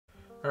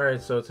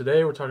Alright, so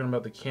today we're talking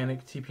about the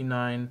Canik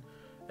TP9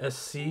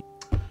 SC.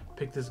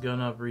 Picked this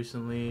gun up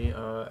recently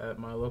at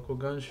my local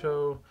gun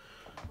show.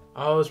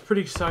 I was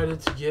pretty excited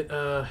to get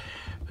a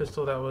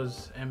pistol that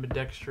was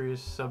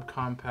ambidextrous,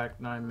 subcompact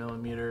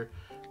 9mm,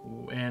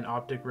 and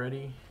optic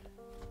ready.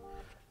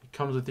 It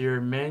comes with your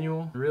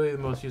manual. Really the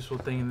most useful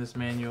thing in this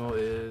manual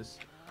is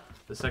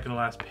the second to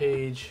last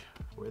page,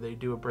 where they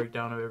do a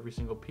breakdown of every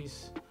single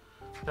piece.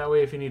 That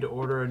way if you need to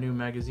order a new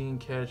magazine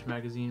catch,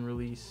 magazine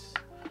release,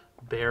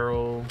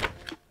 barrel,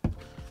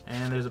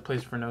 and there's a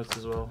place for notes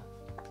as well,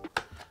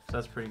 so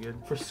that's pretty good.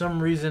 For some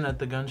reason at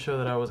the gun show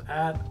that I was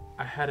at,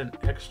 I had an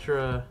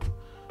extra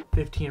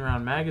 15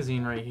 round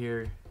magazine right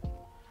here,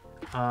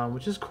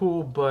 which is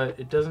cool, but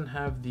it doesn't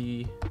have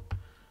the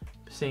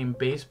same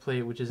base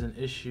plate, which is an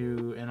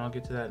issue, and I'll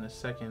get to that in a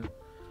second.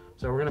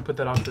 So we're gonna put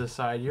that off to the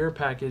side. Your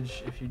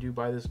package, if you do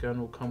buy this gun,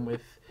 will come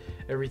with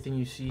everything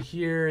you see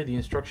here: the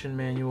instruction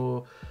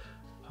manual,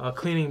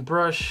 cleaning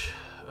brush,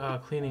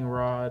 cleaning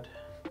rod,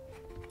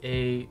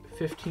 a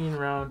 15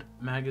 round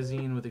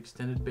magazine with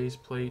extended base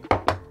plate.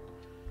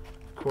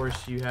 Of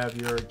course, you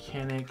have your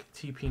Canik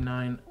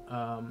TP9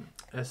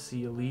 SC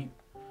Elite,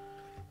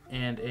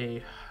 and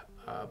a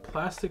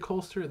plastic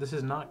holster. This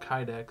is not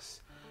Kydex.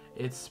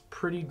 It's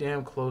pretty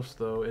damn close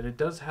though, and it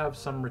does have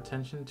some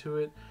retention to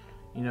it.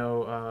 You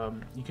know,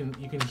 you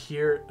can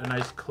hear a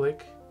nice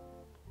click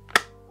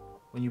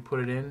when you put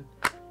it in.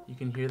 You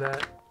can hear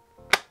that.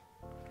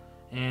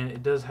 And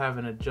it does have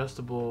an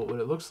adjustable,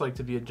 what it looks like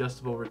to be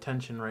adjustable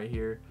retention right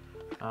here.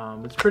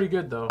 It's pretty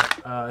good though.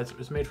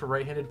 It's made for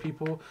right-handed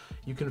people.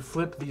 You can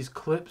flip these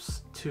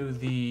clips to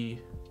the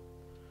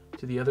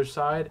other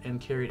side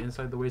and carry it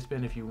inside the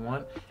waistband if you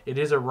want. It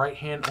is a right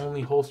hand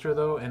only holster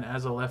though, and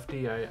as a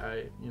lefty,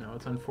 I you know,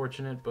 it's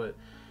unfortunate, but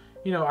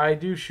you know, I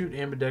do shoot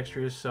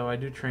ambidextrous, so I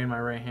do train my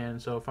right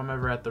hand. So if I'm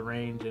ever at the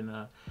range and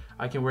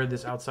I can wear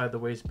this outside the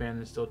waistband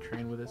and still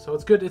train with it, so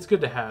it's good. It's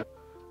good to have.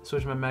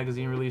 Switch my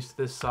magazine release to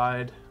this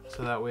side,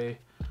 so that way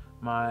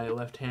my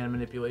left hand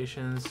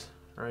manipulations,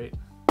 right?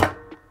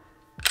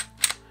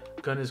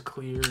 Gun is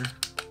clear.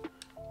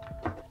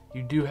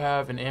 You do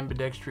have an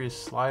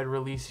ambidextrous slide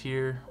release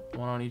here,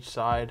 one on each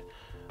side.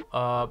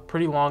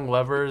 Pretty long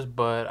levers,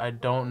 but I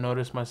don't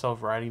notice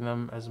myself riding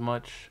them as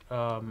much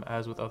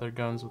as with other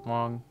guns with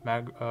long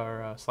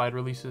slide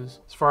releases.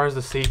 As far as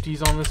the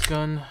safeties on this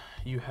gun,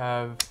 you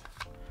have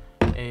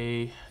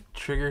a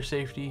trigger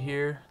safety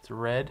here. It's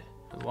red.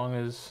 As long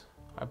as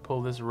I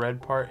pull this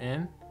red part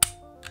in,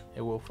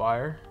 it will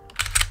fire.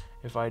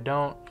 If I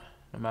don't,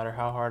 no matter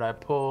how hard I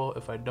pull,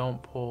 if I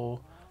don't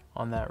pull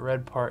on that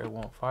red part, it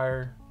won't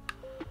fire.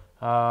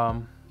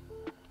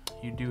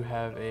 You do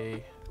have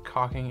a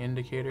cocking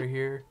indicator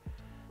here,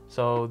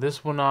 so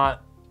this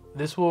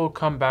will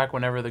come back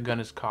whenever the gun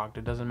is cocked.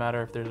 It doesn't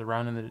matter if there's a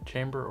round in the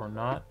chamber or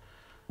not.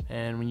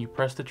 And when you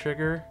press the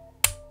trigger,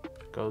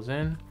 it goes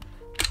in,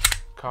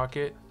 cock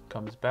it,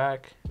 comes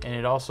back. And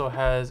it also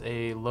has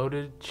a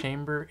loaded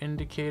chamber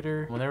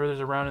indicator. Whenever there's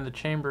a round in the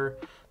chamber,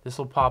 this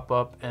will pop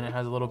up, and it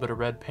has a little bit of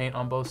red paint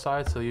on both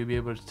sides, so you'll be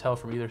able to tell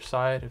from either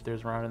side if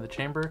there's a round in the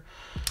chamber,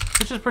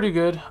 which is pretty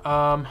good.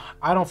 I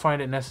don't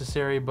find it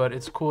necessary, but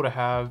it's cool to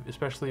have,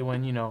 especially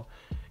when, you know,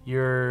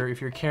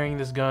 if you're carrying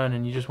this gun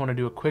and you just want to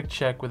do a quick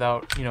check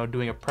without, you know,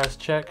 doing a press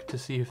check to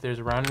see if there's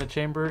a round in the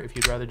chamber. If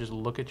you'd rather just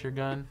look at your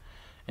gun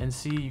and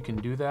see, you can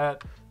do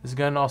that. This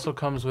gun also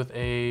comes with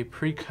a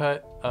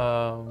pre-cut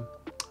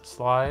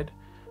slide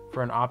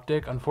for an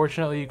optic.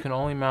 Unfortunately, you can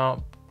only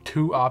mount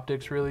 2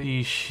 optics really.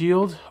 The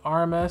shield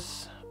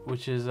RMS,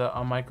 which is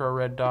a micro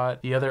red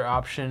dot. The other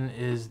option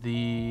is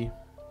the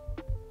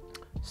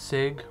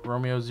SIG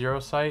Romeo 0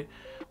 sight,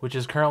 which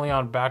is currently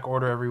on back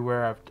order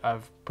everywhere.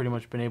 I've pretty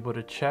much been able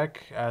to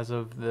check as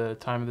of the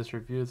time of this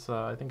review. It's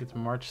I think it's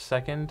March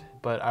 2nd,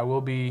 but I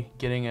will be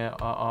getting a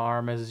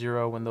RMS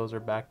 0 when those are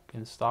back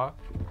in stock.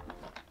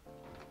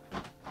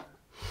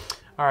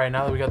 All right,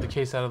 now that we got the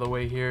case out of the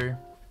way here,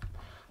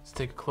 let's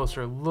take a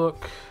closer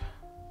look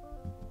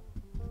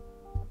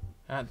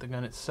at the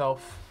gun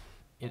itself.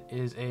 It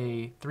is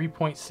a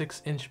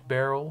 3.6 inch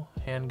barrel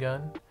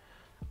handgun.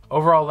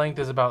 Overall length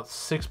is about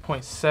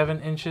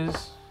 6.7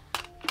 inches.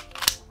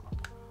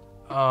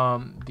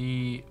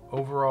 The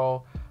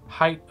overall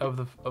height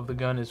of the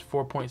gun is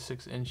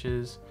 4.6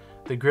 inches.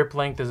 The grip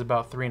length is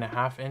about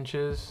 3.5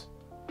 inches,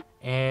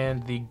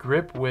 and the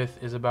grip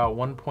width is about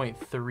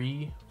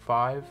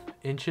 1.35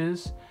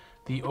 inches.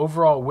 The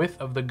overall width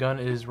of the gun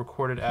is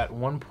recorded at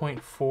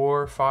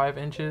 1.45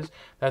 inches.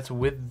 That's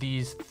with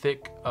these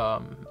thick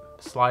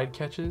slide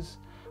catches.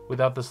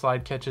 Without the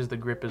slide catches, the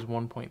grip is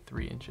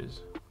 1.3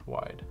 inches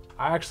wide.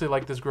 I actually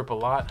like this grip a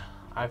lot.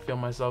 I feel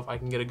myself I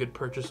can get a good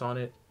purchase on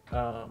it.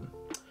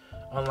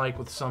 Unlike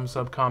with some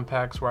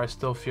subcompacts where I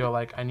still feel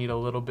like I need a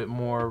little bit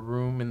more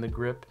room in the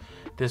grip,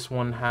 this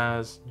one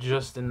has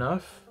just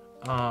enough.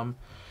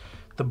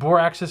 The bore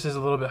axis is a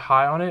little bit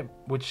high on it,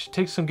 which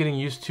takes some getting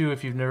used to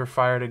if you've never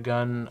fired a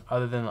gun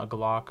other than a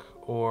Glock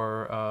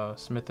or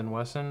Smith &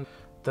 Wesson.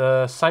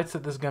 The sights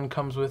that this gun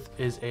comes with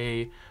is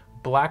a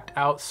blacked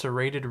out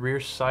serrated rear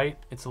sight.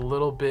 It's a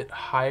little bit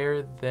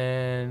higher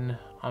than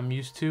I'm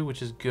used to,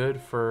 which is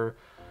good for,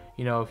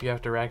 you know, if you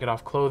have to rack it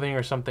off clothing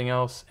or something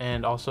else,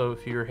 and also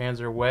if your hands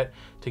are wet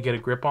to get a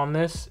grip on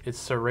this. It's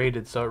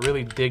serrated, so it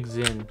really digs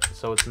in,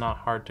 so it's not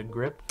hard to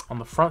grip. On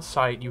the front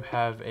sight, you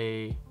have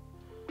a,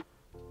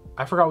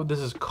 I forgot what this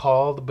is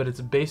called, but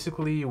it's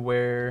basically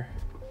where,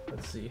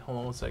 let's see, hold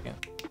on one second.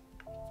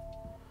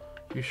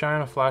 If you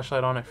shine a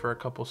flashlight on it for a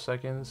couple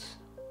seconds,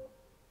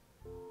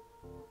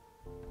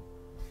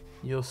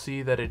 you'll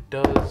see that it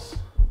does,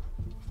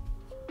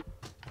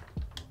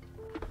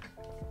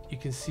 you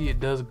can see it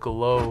does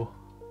glow.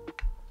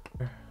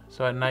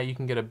 So at night you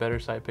can get a better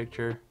sight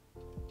picture.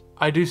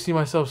 I do see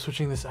myself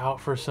switching this out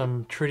for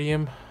some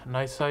tritium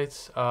night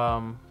sights.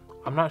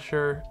 I'm not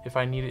sure if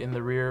I need it in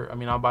the rear. I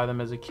mean, I'll buy them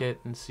as a kit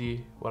and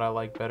see what I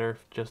like better,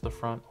 just the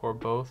front or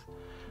both.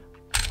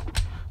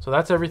 So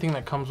that's everything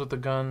that comes with the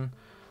gun.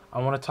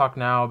 I want to talk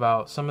now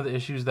about some of the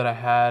issues that I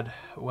had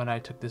when I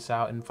took this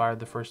out and fired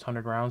the first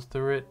 100 rounds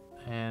through it.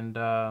 And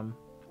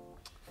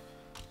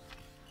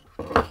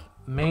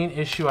main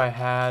issue I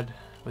had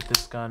with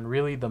this gun,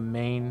 really the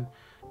main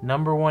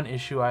number one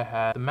issue I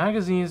had, the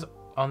magazines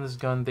on this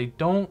gun, they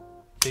don't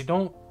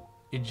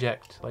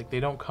eject, like they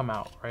don't come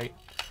out, right?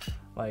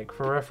 Like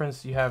for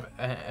reference, you have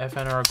an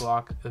FN or a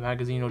Glock, the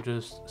magazine will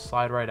just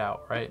slide right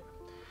out, right?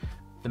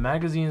 The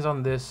magazines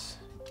on this,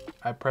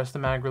 I press the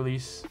mag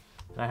release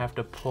and I have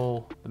to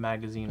pull the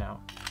magazine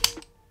out.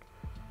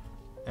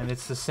 And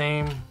it's the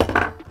same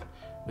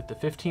with the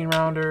 15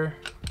 rounder.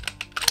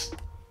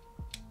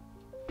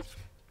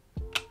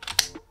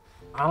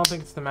 I don't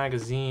think it's the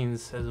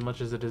magazines as much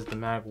as it is the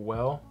mag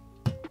well.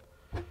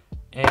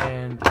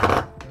 And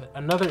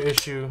another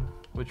issue,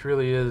 which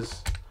really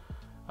is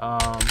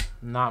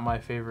not my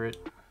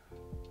favorite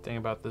thing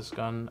about this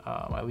gun,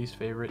 my least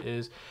favorite,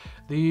 is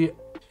the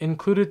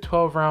included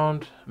 12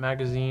 round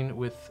magazine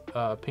with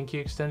pinky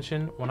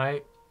extension. When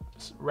I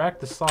rack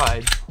the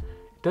slide,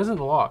 it doesn't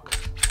lock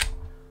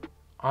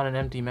on an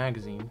empty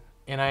magazine.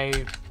 And I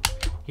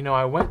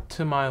went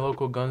to my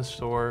local gun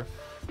store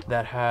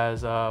that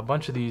has a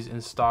bunch of these in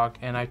stock,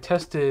 and I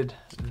tested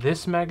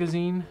this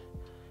magazine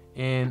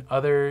in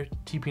other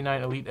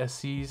TP9 Elite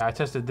SCs. I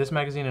tested this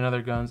magazine in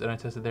other guns, and I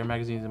tested their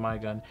magazines in my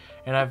gun,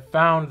 and I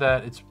found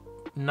that it's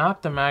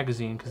not the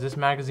magazine, because this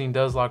magazine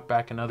does lock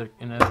back in other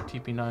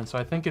TP9. So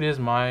I think it is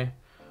my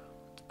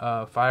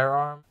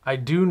firearm. I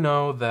do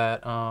know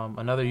that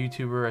another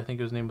YouTuber, I think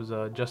his name was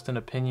Justin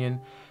Opinion,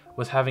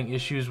 was having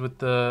issues with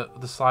the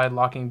slide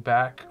locking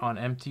back on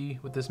empty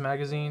with this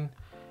magazine,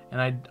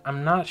 and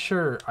I'm not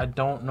sure. I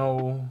don't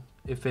know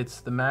if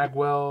it's the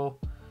magwell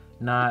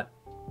not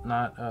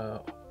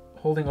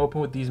holding open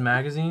with these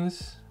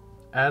magazines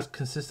as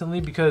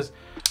consistently, because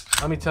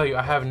let me tell you,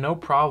 I have no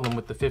problem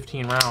with the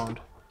 15 round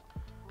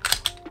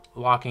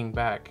locking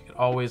back. It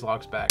always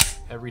locks back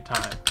every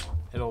time.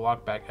 It'll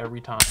lock back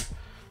every time,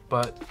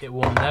 but it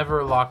will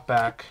never lock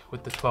back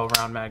with the 12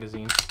 round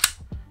magazine.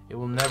 It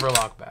will never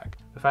lock back.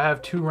 If I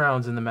have 2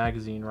 rounds in the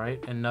magazine,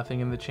 right, and nothing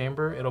in the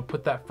chamber, it'll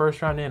put that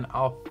first round in,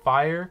 I'll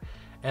fire,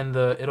 and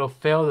it'll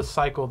fail to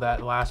cycle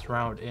that last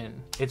round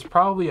in. It's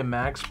probably a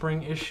mag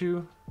spring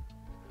issue.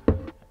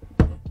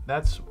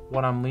 That's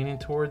what I'm leaning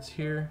towards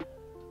here.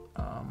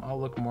 I'll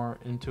look more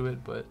into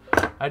it, but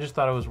I just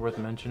thought it was worth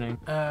mentioning.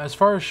 As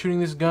far as shooting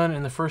this gun,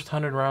 in the first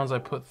 100 rounds I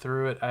put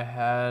through it, I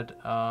had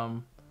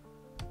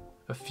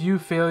a few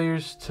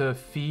failures to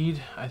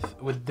feed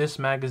with this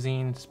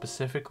magazine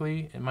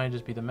specifically. It might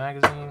just be the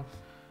magazine.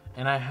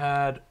 And I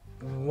had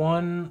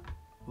one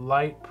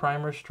light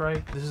primer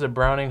strike. This is a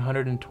Browning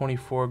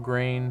 124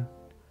 grain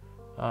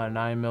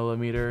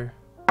 9mm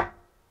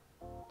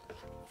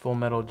full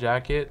metal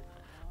jacket.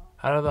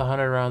 Out of the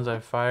 100 rounds I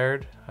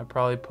fired, I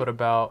probably put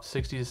about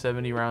 60 to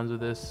 70 rounds of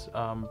this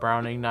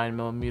Browning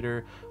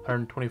 9mm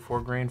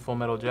 124 grain full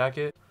metal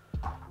jacket.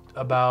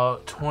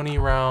 About 20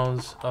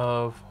 rounds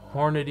of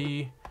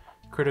Hornady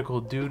critical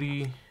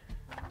duty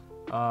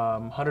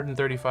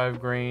 135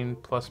 grain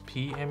plus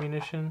P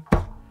ammunition,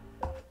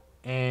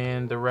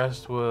 and the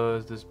rest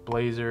was this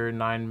Blazer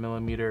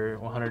 9mm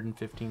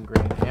 115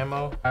 grain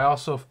ammo. I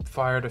also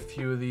fired a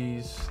few of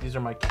these. These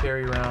are my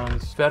carry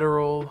rounds.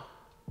 Federal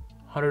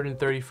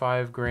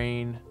 135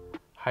 grain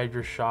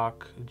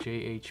Hydra-Shock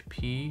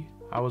JHP.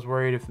 I was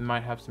worried if it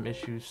might have some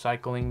issues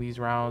cycling these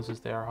rounds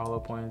as they are hollow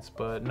points,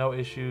 but no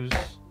issues.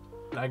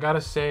 I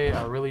gotta say,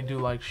 I really do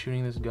like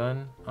shooting this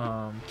gun.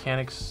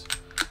 Caniks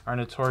are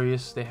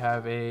notorious. They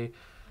have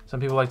some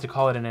people like to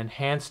call it an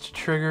enhanced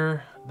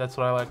trigger. That's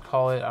what I like to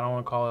call it. I don't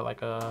want to call it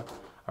like a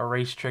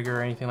race trigger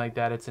or anything like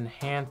that. It's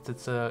enhanced.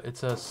 It's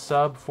a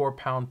sub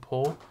 4-pound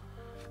pull.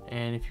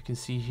 And if you can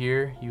see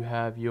here, you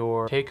have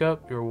your take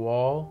up, your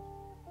wall,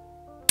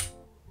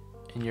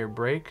 and your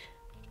brake.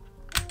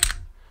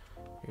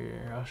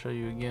 Here, I'll show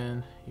you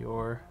again.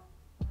 Your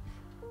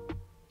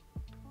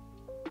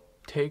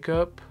take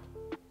up,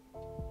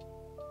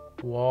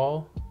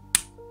 wall,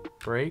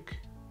 brake,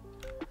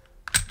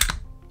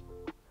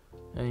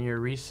 and your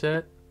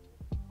reset,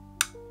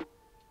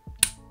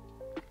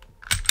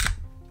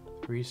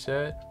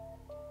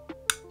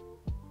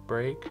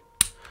 break.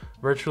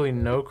 Virtually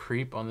no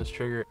creep on this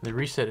trigger. The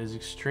reset is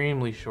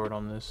extremely short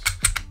on this.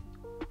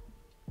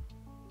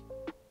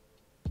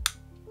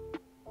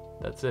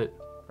 That's it,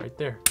 right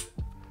there.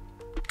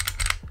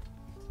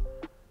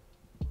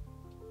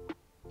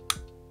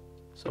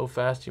 So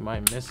fast you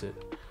might miss it.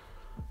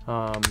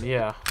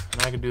 Yeah,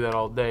 and I could do that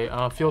all day.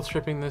 Field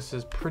stripping this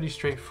is pretty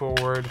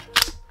straightforward.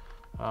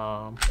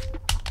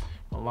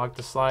 Unlock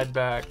the slide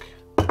back,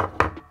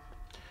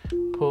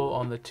 pull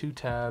on the 2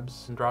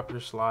 tabs and drop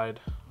your slide.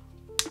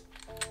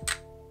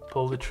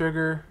 Pull the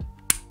trigger,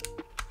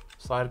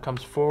 slide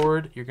comes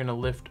forward. You're gonna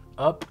lift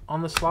up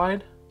on the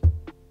slide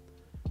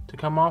to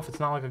come off.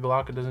 It's not like a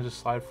Glock, it doesn't just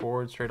slide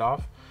forward straight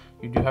off.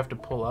 You do have to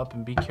pull up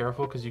and be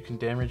careful because you can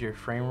damage your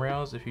frame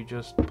rails if you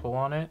just pull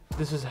on it.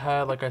 This has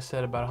had, like I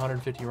said, about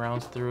 150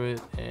 rounds through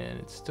it, and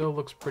it still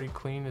looks pretty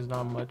clean. There's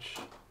not much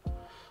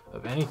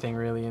of anything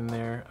really in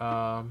there.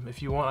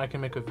 If you want, I can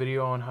make a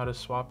video on how to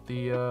swap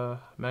the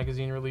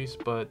magazine release,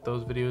 but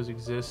those videos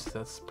exist.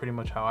 That's pretty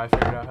much how I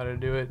figured out how to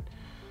do it.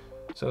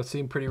 So it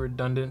seemed pretty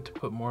redundant to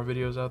put more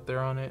videos out there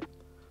on it.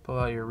 Pull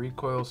out your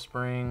recoil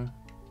spring.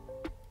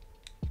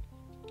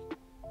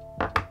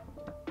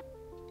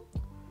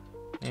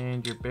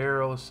 And your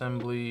barrel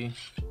assembly.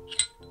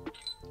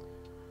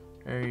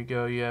 There you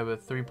go, you have a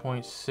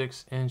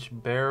 3.6-inch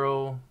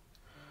barrel.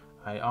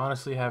 I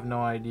honestly have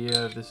no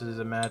idea if this is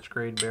a match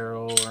grade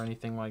barrel or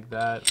anything like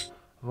that.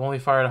 I've only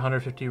fired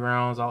 150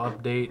 rounds. I'll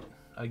update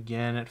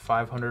again at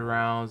 500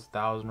 rounds,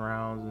 1,000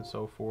 rounds, and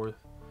so forth,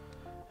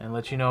 and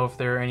let you know if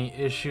there are any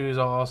issues.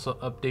 I'll also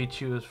update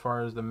you as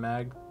far as the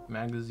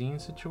magazine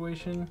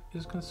situation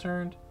is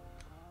concerned,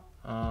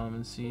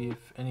 and see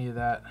if any of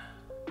that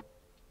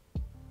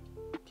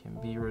can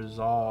be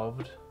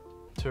resolved.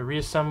 To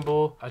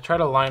reassemble, I try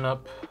to line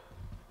up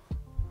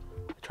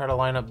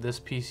this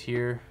piece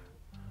here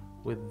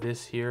with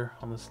this here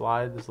on the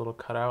slide, this little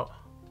cutout,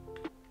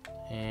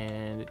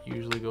 and it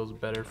usually goes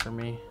better for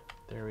me.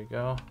 There we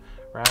go.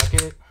 Rack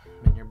it,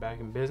 and you're back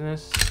in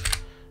business.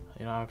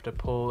 You don't have to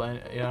pull,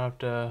 and you don't have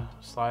to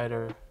slide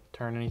or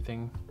turn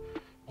anything.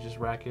 You just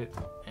rack it,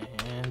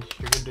 and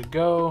you're good to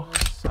go.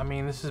 I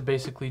mean, this is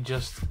basically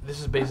just an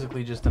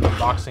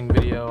unboxing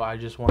video. I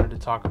just wanted to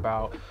talk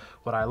about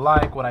what I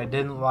like, what I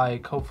didn't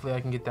like. Hopefully I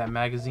can get that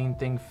magazine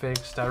thing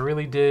fixed. I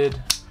really did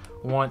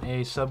want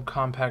a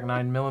subcompact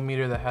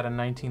 9mm that had a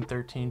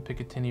 1913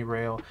 Picatinny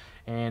rail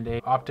and a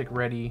Optic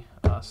ready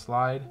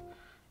slide,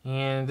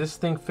 and this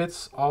thing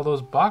fits all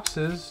those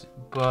boxes,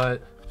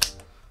 but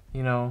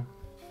you know,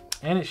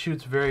 and it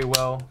shoots very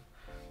well.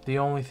 The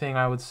only thing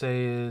I would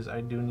say is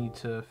I do need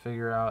to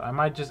figure out, I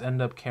might just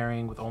end up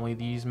carrying with only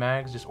these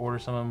mags, just order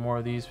some more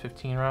of these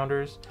 15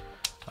 rounders.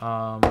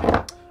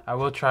 I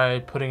will try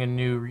putting a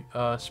new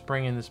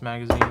spring in this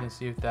magazine and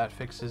see if that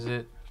fixes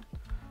it.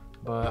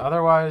 But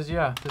otherwise,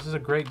 yeah, this is a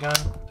great gun.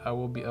 I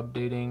will be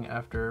updating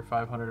after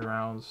 500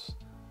 rounds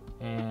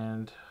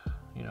and,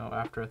 you know,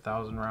 after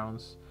 1,000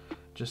 rounds,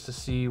 just to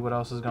see what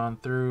else has gone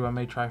through. I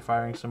may try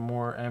firing some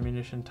more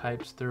ammunition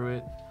types through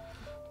it.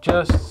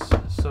 Just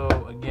so,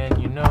 again,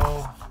 you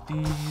know,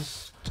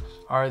 these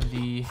are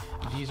the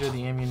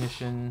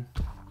ammunition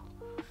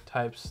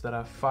types that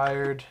I've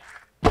fired.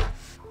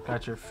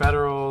 Got your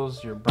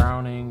Federals, your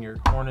Browning, your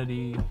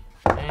Hornady,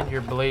 and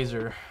your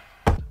Blazer.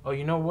 Oh,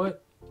 you know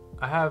what?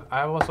 I've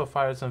also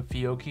fired some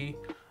Fiocchi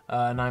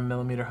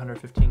 9mm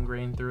 115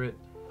 grain through it.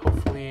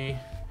 Hopefully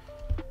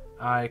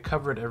I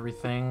covered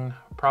everything.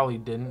 Probably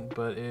didn't,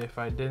 but if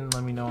I didn't,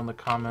 let me know in the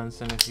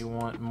comments, and if you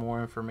want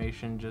more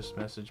information, just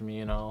message me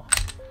and I'll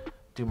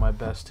do my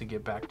best to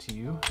get back to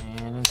you.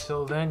 And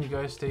until then, you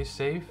guys stay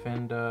safe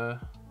and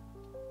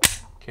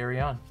carry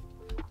on.